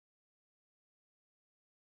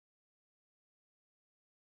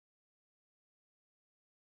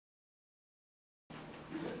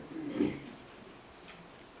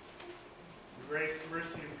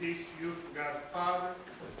peace to you from God the Father,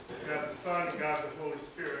 God the Son, and God the Holy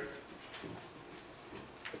Spirit.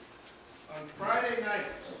 On Friday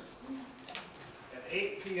nights at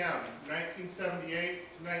 8 p.m. from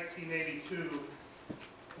 1978 to 1982,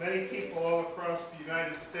 many people all across the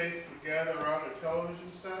United States would gather around their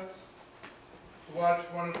television sets to watch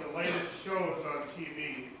one of the latest shows on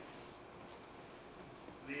TV,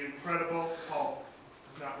 The Incredible Hulk.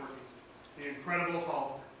 It's not working. The Incredible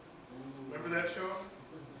Hulk. Remember that show?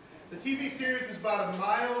 The TV series was about a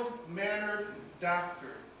mild-mannered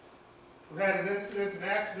doctor who had an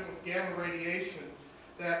accident with gamma radiation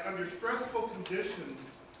that, under stressful conditions,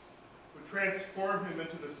 would transform him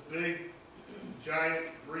into this big, giant,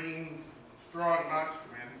 green, strong monster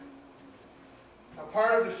man. Now,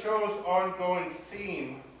 part of the show's ongoing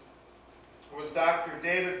theme was Dr.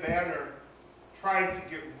 David Banner trying to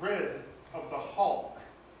get rid of the Hulk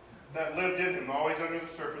that lived in him, always under the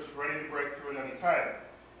surface, ready to break through at any time.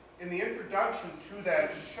 In the introduction to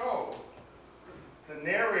that show, the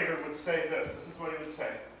narrator would say this. This is what he would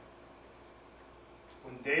say.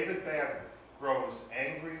 When David Banner grows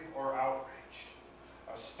angry or outraged,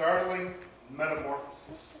 a startling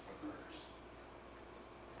metamorphosis occurs.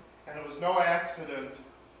 And it was no accident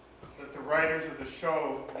that the writers of the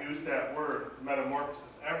show used that word,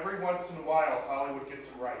 metamorphosis. Every once in a while, Hollywood gets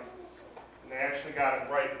it right. And they actually got it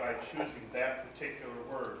right by choosing that particular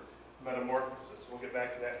word, metamorphosis. We'll get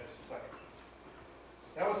back to that in just a second.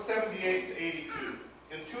 That was 78 to 82.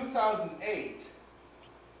 In 2008,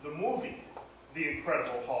 the movie, The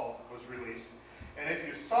Incredible Hulk, was released. And if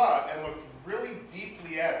you saw it and looked really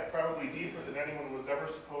deeply at it, probably deeper than anyone was ever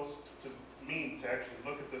supposed to mean to actually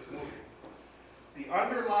look at this movie, the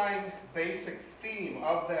underlying basic theme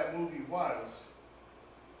of that movie was,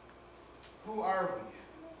 who are we,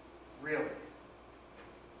 really?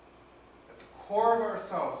 At the core of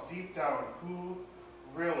ourselves, deep down, who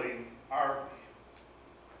really are we?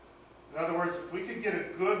 In other words, if we could get a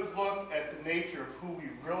good look at the nature of who we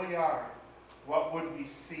really are, what would we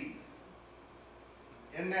see?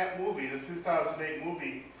 In that movie, the 2008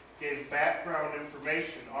 movie, gave background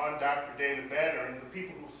information on Dr. David Banner, and the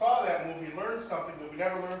people who saw that movie learned something that we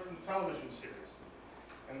never learned from the television series.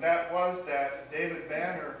 And that was that David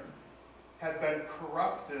Banner had been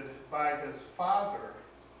corrupted by his father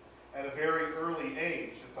at a very early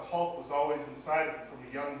age, that the Hulk was always inside of him from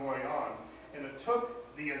a young boy on. And it took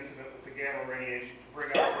the incident with the gamma radiation to bring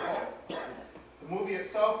out the Hulk. The movie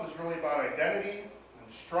itself is really about identity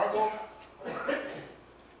and struggle.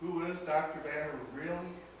 Who is Dr. Banner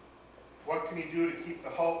really? What can he do to keep the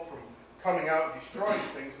Hulk from coming out and destroying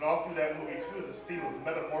things? And all through that movie, too, this theme of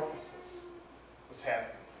metamorphosis was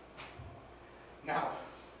happening. Now,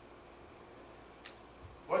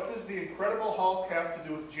 what does the Incredible Hulk have to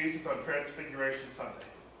do with Jesus on Transfiguration Sunday?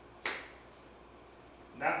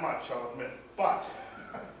 Not much, I'll admit. But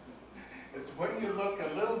it's when you look a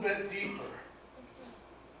little bit deeper,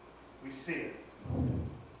 we see it.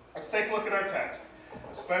 Let's take a look at our text,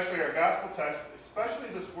 especially our gospel text, especially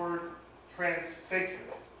this word transfigured.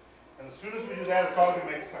 And as soon as we do that, it's all going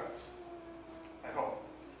to make sense. I hope.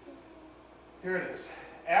 Here it is.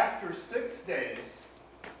 After 6 days,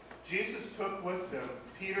 Jesus took with him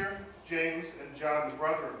Peter, James, and John, the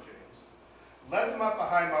brother of James, led them up a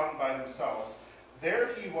high mountain by themselves.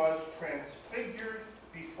 There he was transfigured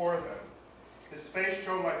before them. His face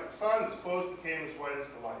shone like the sun, his clothes became as white as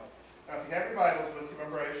the light. Now, if you have your Bibles with you,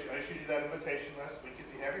 remember I issued you that invitation last week. If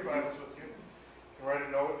you have your Bibles with you, you can write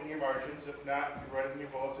a note in your margins. If not, you can write it in your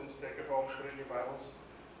bulletins, take it home, put it in your Bibles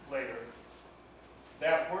later.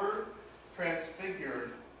 That word,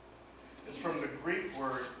 transfigured, is from the Greek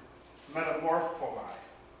word metamorphomai.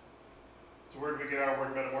 It's the word we get our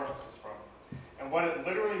word metamorphosis from. And what it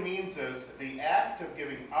literally means is the act of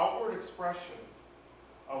giving outward expression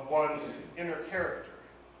of one's inner character.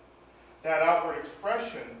 That outward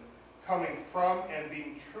expression coming from and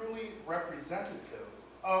being truly representative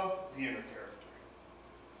of the inner character.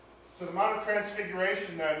 So the Mount of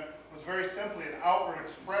Transfiguration then was very simply an outward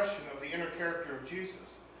expression of the inner character of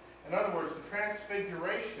Jesus. In other words, the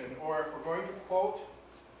Transfiguration, or if we're going to quote,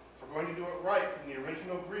 if we're going to do it right from the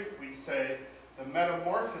original Greek, we'd say the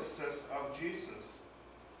metamorphosis of Jesus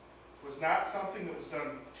was not something that was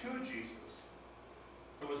done to Jesus.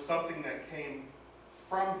 It was something that came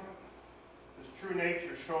from him. His true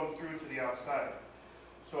nature shone through to the outside.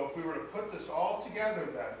 So if we were to put this all together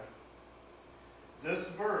then, this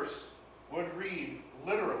verse would read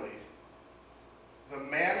literally, the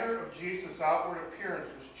manner of Jesus' outward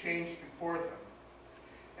appearance was changed before them,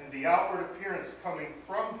 and the outward appearance coming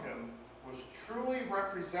from him was truly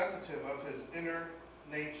representative of his inner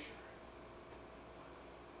nature.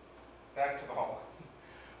 Back to the Hulk.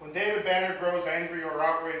 When David Banner grows angry or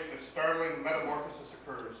outraged, a startling metamorphosis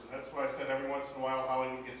occurs. And that's why I said every once in a while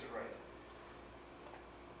Hollywood gets it right.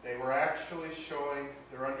 They were actually showing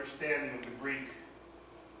their understanding of the Greek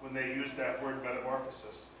when they used that word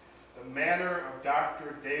metamorphosis. The manner of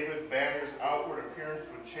Dr. David Banner's outward appearance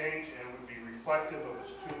would change and would be reflective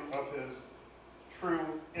of his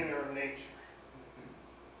true inner nature.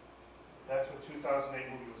 That's what 2008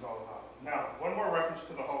 movie was all about. Now, one more reference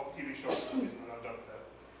to the Hulk TV show, and I'm done with that.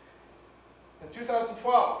 In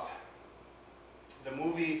 2012, the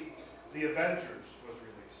movie The Avengers was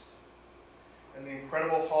released. And the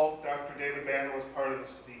Incredible Hulk, Dr. David Banner, was part of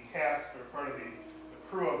the cast, or part of the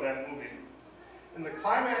crew of that movie. In the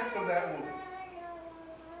climax of that movie,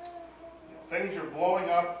 things are blowing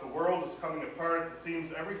up, the world is coming apart, it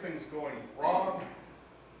seems everything's going wrong.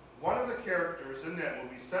 One of the characters in that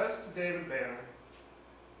movie says to David Banner,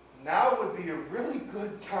 "Now would be a really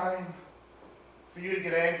good time for you to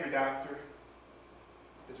get angry, Doctor."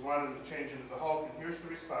 Because he wanted him to change into the Hulk, and here's the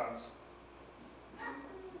response.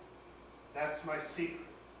 "That's my secret,"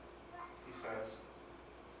 he says.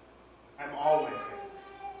 "I'm always angry."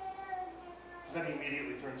 Then he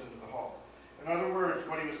immediately turns into the Hulk. In other words,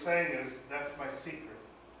 what he was saying is, that's my secret.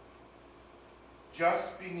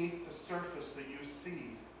 Just beneath the surface that you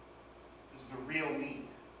see is the real me.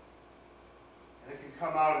 And it can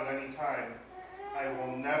come out at any time. I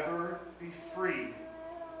will never be free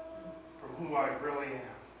from who I really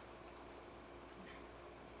am.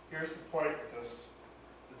 Here's the point with this.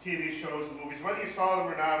 The TV shows and movies, whether you saw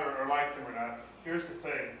them or not, or liked them or not, here's the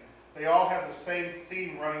thing. They all have the same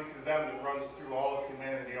theme running through them that runs through all of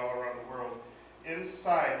humanity all around the world.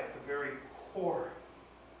 Inside, at the very core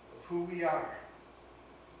of who we are,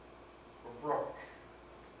 we're broke.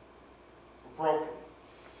 We're broken.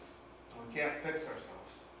 We can't fix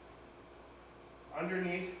ourselves.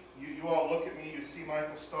 Underneath, you all look at me, you see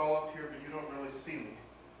Michael Stahl up here, but you don't really see me.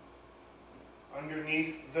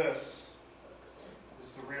 Underneath this is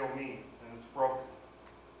the real me, and it's broken.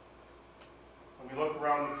 When we look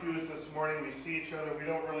around the pews this morning, we see each other, we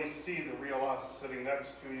don't really see the real us sitting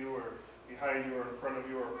next to you or behind you or in front of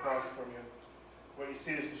you or across from you. What you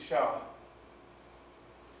see is the shell.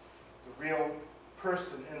 The real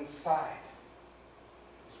person inside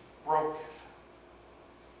is broken.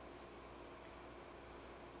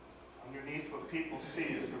 Underneath what people see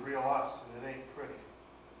is the real us, and it ain't pretty.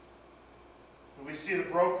 When we see the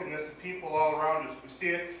brokenness of people all around us, we see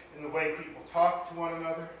it in the way people talk to one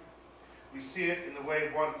another. We see it in the way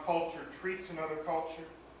one culture treats another culture.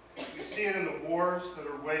 We see it in the wars that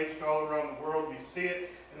are waged all around the world. We see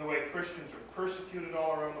it in the way Christians are persecuted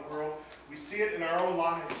all around the world. We see it in our own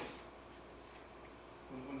lives.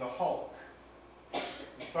 When the Hulk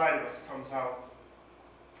inside of us comes out,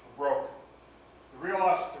 we're broken. The real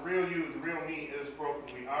us, the real you, the real me is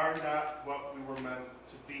broken. We are not what we were meant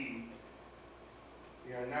to be.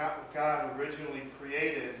 We are not what God originally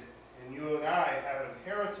created, and you and I have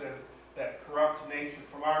inherited that corrupt nature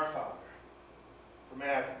from our father, from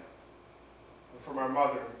Adam, and from our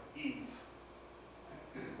mother, Eve.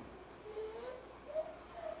 We're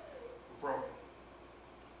broken.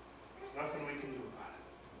 There's nothing we can do about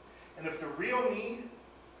it. And if the real me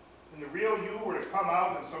and the real you were to come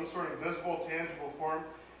out in some sort of visible, tangible form,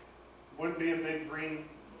 it wouldn't be a big green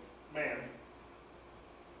man.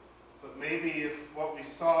 But maybe if what we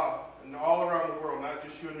saw, and all around the world, not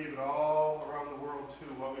just you and me, but all around the world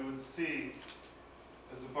too, what we would see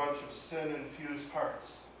is a bunch of sin-infused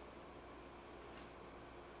hearts.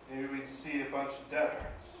 Maybe we'd see a bunch of dead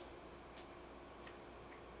hearts.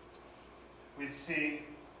 We'd see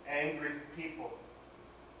angry people,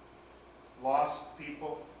 lost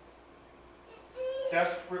people,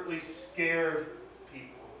 desperately scared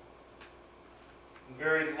people, and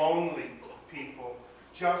very lonely people,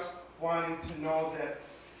 just wanting to know that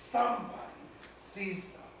somebody sees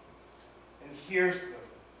them and hears them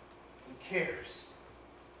and cares.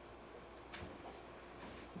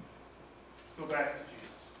 Let's go back to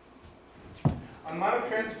Jesus. On Mount of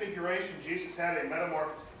Transfiguration, Jesus had a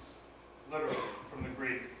metamorphosis, literally, from the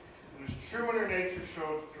Greek. And his true inner nature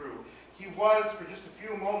showed through. He was, for just a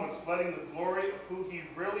few moments, letting the glory of who he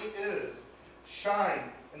really is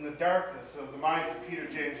shine in the darkness of the minds of Peter,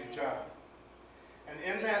 James, and John. And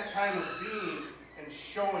in that time of being and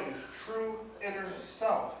showing his true inner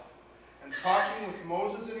self and talking with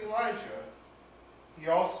Moses and Elijah, he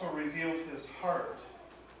also revealed his heart.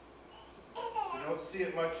 We don't see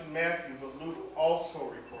it much in Matthew, but Luke also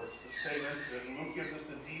reports the same incident. Luke gives us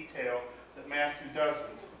a detail that Matthew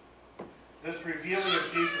doesn't. This revealing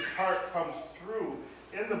of Jesus' heart comes through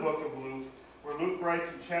in the book of Luke, where Luke writes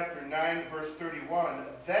in chapter 9, verse 31,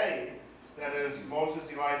 they, that is,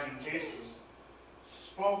 Moses, Elijah, and Jesus,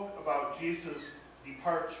 spoke about Jesus'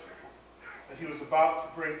 departure, that he was about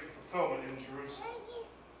to bring to fulfillment in Jerusalem.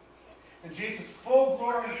 And Jesus' full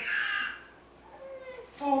glory,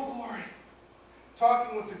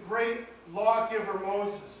 talking with the great lawgiver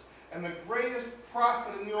Moses and the greatest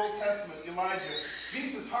prophet in the Old Testament, Elijah.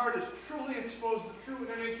 Jesus' heart is truly exposed. The true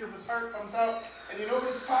inner nature of his heart comes out. And you know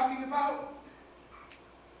what he's talking about?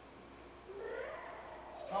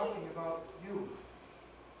 He's talking about you.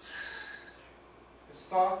 His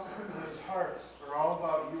thoughts and his hearts are all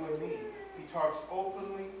about you and me. He talks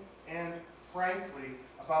openly and frankly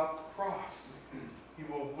about the cross he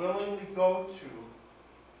will willingly go to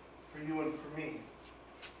for you and for me.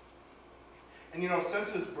 And you know,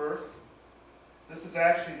 since his birth, this is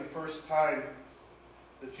actually the first time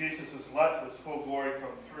that Jesus has let his full glory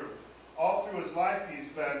come through. All through his life, he's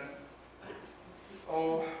been,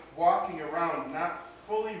 walking around, not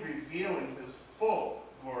fully revealing his full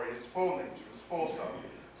glory, his full nature, his full self.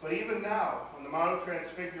 But even now, on the Mount of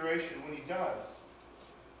Transfiguration, when he does,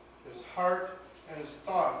 his heart and his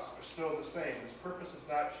thoughts are still the same. His purpose has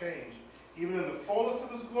not changed. Even in the fullness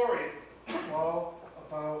of his glory, it's all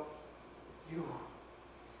about you.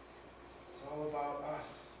 It's all about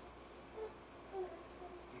us.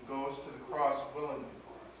 He goes to the cross willingly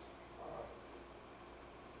for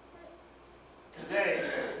us. Today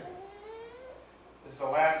is the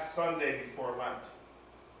last Sunday before Lent.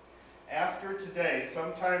 After today,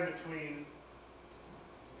 sometime between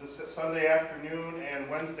this Sunday afternoon and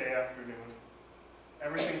Wednesday afternoon,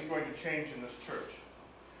 everything's going to change in this church.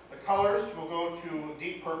 The colors will go to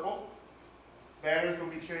deep purple. Banners will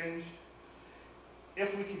be changed.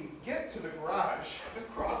 If we can get to the garage, the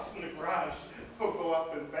cross in the garage will go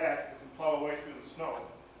up and back and plow away through the snow.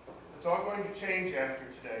 It's all going to change after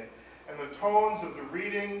today. And the tones of the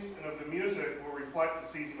readings and of the music will reflect the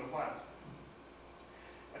season of Lent.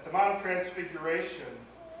 At the Mount of Transfiguration,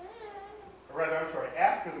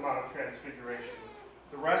 after the Mount of Transfiguration,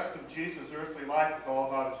 the rest of Jesus' earthly life is all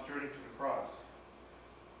about his journey to the cross.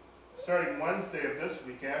 Starting Wednesday of this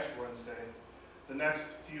week, Ash Wednesday, the next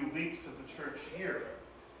few weeks of the church year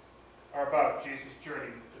are about Jesus' journey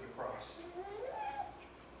to the cross.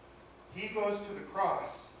 He goes to the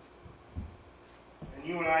cross, and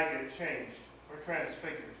you and I get changed. We're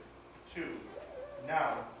transfigured, too.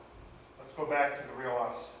 Now, let's go back to the real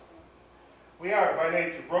us. We are, by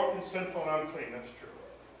nature, broken, sinful, and unclean. That's true.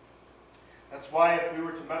 That's why if we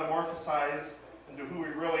were to metamorphosize into who we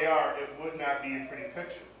really are, it would not be a pretty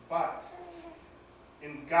picture. But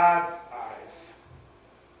in God's eyes,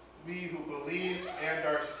 we who believe and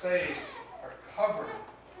are saved are covered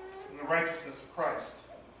in the righteousness of Christ.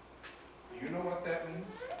 Do you know what that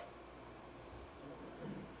means?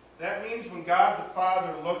 That means when God the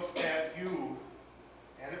Father looks at you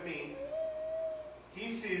and at me,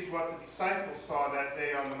 he sees what the disciples saw that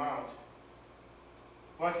day on the Mount.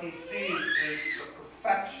 What he sees is the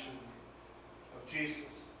perfection of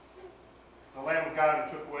Jesus, the Lamb of God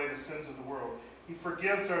who took away the sins of the world. He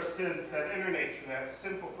forgives our sins, that inner nature, that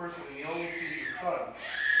sinful person, and he only sees his Son.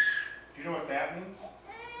 Do you know what that means?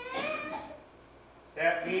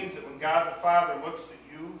 That means that when God the Father looks at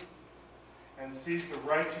you and sees the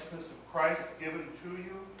righteousness of Christ given to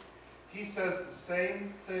you, he says the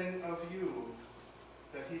same thing of you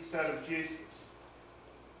that he said of Jesus.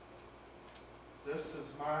 This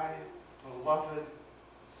is my beloved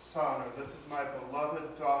Son, or this is my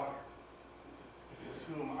beloved daughter,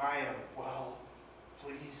 with whom I am well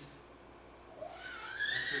pleased.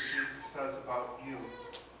 That's what Jesus says about you.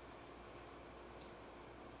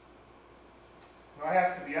 Now, I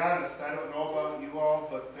have to be honest, I don't know about you all,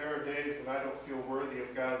 but there are days when I don't feel worthy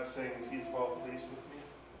of God saying that he's well pleased with me.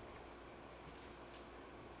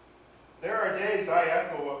 There are days I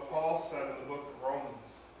echo what Paul said in the book of Romans.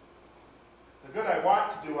 The good I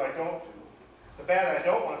want to do, I don't do. The bad I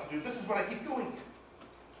don't want to do, this is what I keep doing.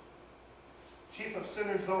 Chief of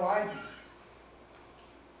sinners though I be.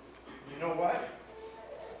 You know what?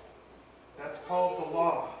 That's called the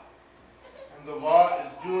law. And the law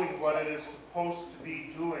is doing what it is supposed to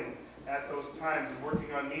be doing at those times, and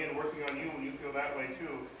working on me and working on you when you feel that way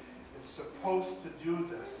too. It's supposed to do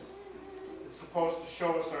this. It's supposed to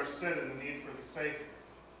show us our sin and the need for the Savior.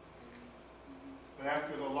 But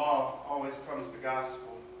after the law always comes the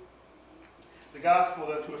gospel. The gospel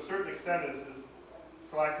that to a certain extent is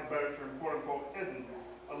for lack of a better term, quote unquote, hidden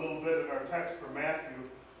a little bit in our text from Matthew,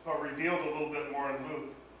 but revealed a little bit more in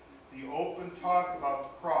Luke. The open talk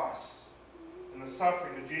about the cross and the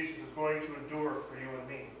suffering that Jesus is going to endure for you and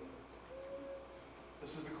me.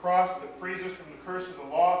 This is the cross that frees us from the curse of the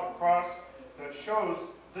law, the cross that shows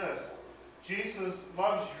this, Jesus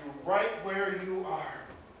loves you right where you are.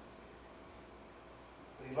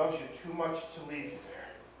 But he loves you too much to leave you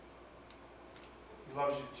there. He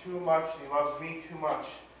loves you too much, and he loves me too much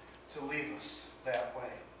to leave us that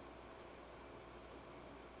way.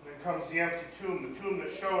 And then comes the empty tomb, the tomb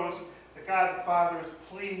that shows that God the Father is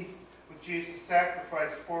pleased with Jesus'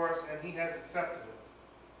 sacrifice for us, and he has accepted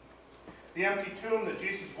it. The empty tomb that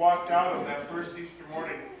Jesus walked out of that first Easter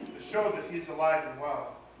morning to show that he's alive and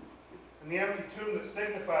well. And the empty tomb that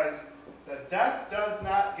signifies that death does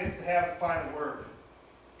not get to have the final word.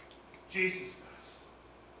 Jesus does.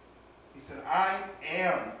 He said, I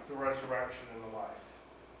am the resurrection and the life.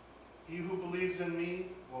 He who believes in me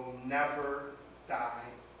will never die.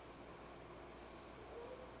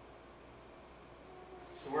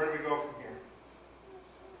 So where do we go from here?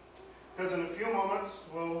 Because in a few moments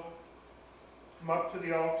we'll come up to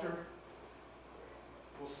the altar,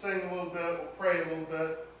 we'll sing a little bit, we'll pray a little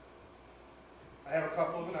bit. I have a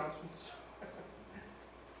couple of announcements.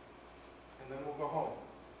 And then we'll go home.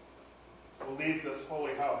 We'll leave this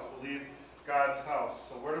holy house. We'll leave God's house.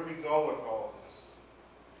 So where do we go with all of this?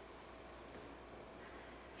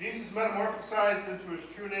 Jesus metamorphosized into his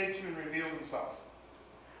true nature and revealed himself.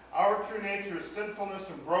 Our true nature is sinfulness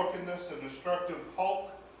and brokenness, a destructive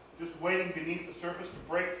hulk just waiting beneath the surface to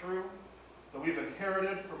break through, that we've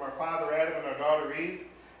inherited from our father Adam and our daughter Eve.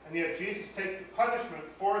 And yet Jesus takes the punishment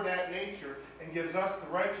for that nature and gives us the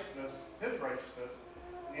righteousness, his righteousness,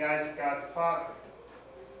 in the eyes of God the Father.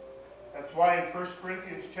 That's why in 1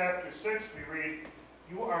 Corinthians chapter 6 we read,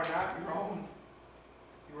 you are not your own.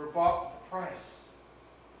 You were bought with a price.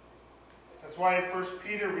 That's why in 1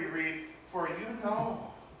 Peter we read, for you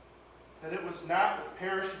know that it was not with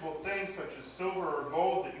perishable things such as silver or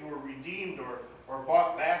gold that you were redeemed or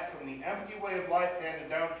bought back from the empty way of life handed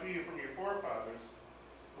down to you from your forefathers,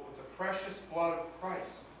 but with the precious blood of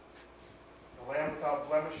Christ, the Lamb without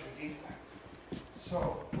blemish or defect.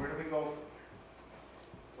 So, where do we go from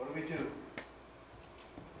there? What do we do?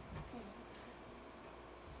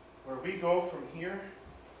 Where we go from here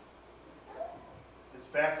is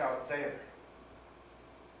back out there.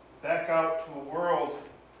 Back out to a world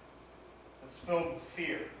that's filled with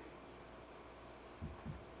fear.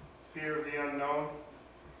 Fear of the unknown.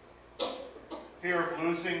 Fear of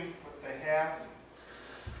losing what they have.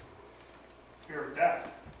 Fear of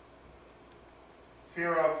death.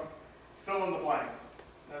 Fear of fill in the blank.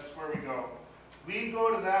 That's where we go. We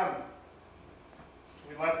go to them.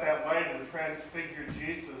 We let that light of the transfigured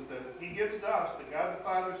Jesus that he gives to us, that God the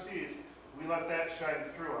Father sees, we let that shine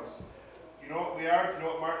through us. You know what we are? Do you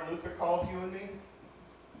know what Martin Luther called you and me?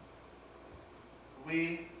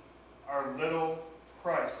 We are little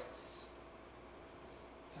Christs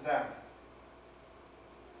to them.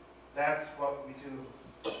 That's what we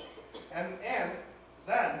do. And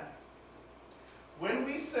then, when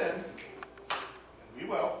we sin, and we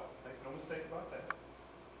will, make no mistake about that,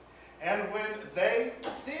 and when they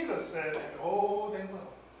see the sin, and oh, they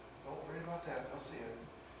will. Don't worry about that, they'll see it.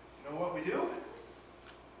 You know what we do?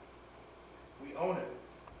 We own it.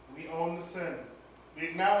 We own the sin. We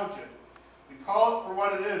acknowledge it. We call it for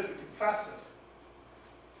what it is. We confess it.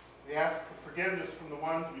 We ask for forgiveness from the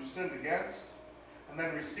ones we've sinned against, and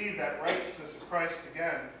then receive that righteousness of Christ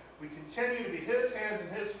again. We continue to be his hands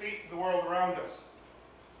and his feet to the world around us.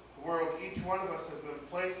 The world each one of us has been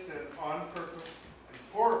placed in on purpose and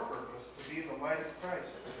for a purpose to be the light of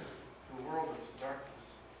Christ to a world that's in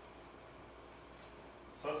darkness.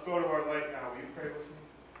 So let's go to our light now. Will you pray with me?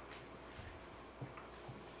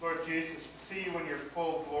 Lord Jesus, to see you in your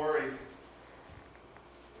full glory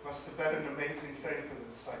must have been an amazing thing for the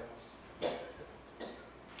disciples.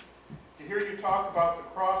 To hear you talk about the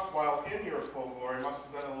cross while in your full glory must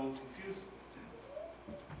have been a little confusing.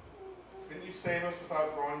 Couldn't you save us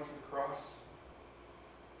without going to the cross?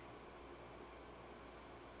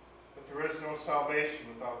 But there is no salvation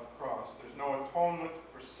without the cross. There's no atonement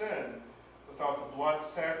for sin without the blood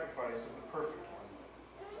sacrifice of the perfect one.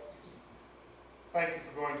 Thank you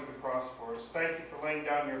for going to the cross for us. Thank you for laying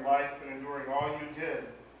down your life and enduring all you did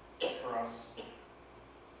for us.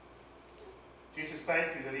 Jesus,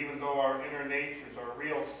 thank you that even though our inner natures, our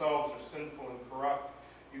real selves are sinful and corrupt,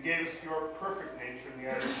 you gave us your perfect nature in the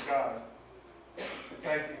eyes of God. And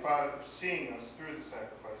thank you, Father, for seeing us through the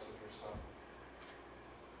sacrifice of your Son.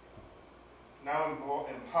 Now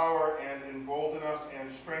empower and embolden us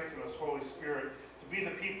and strengthen us, Holy Spirit, to be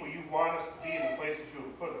the people you want us to be in the places you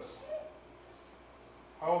have put us.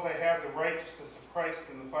 How will they have the righteousness of Christ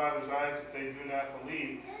in the Father's eyes if they do not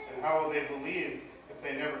believe? And how will they believe if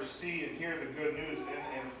they never see and hear the good news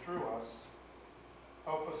in and through us?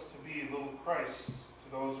 Help us to be little Christs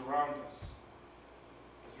to those around us.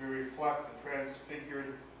 As we reflect the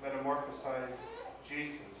transfigured, metamorphosized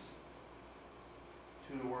Jesus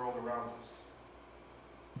to the world around us.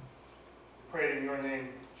 We pray it in your name,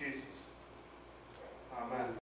 Jesus. Amen.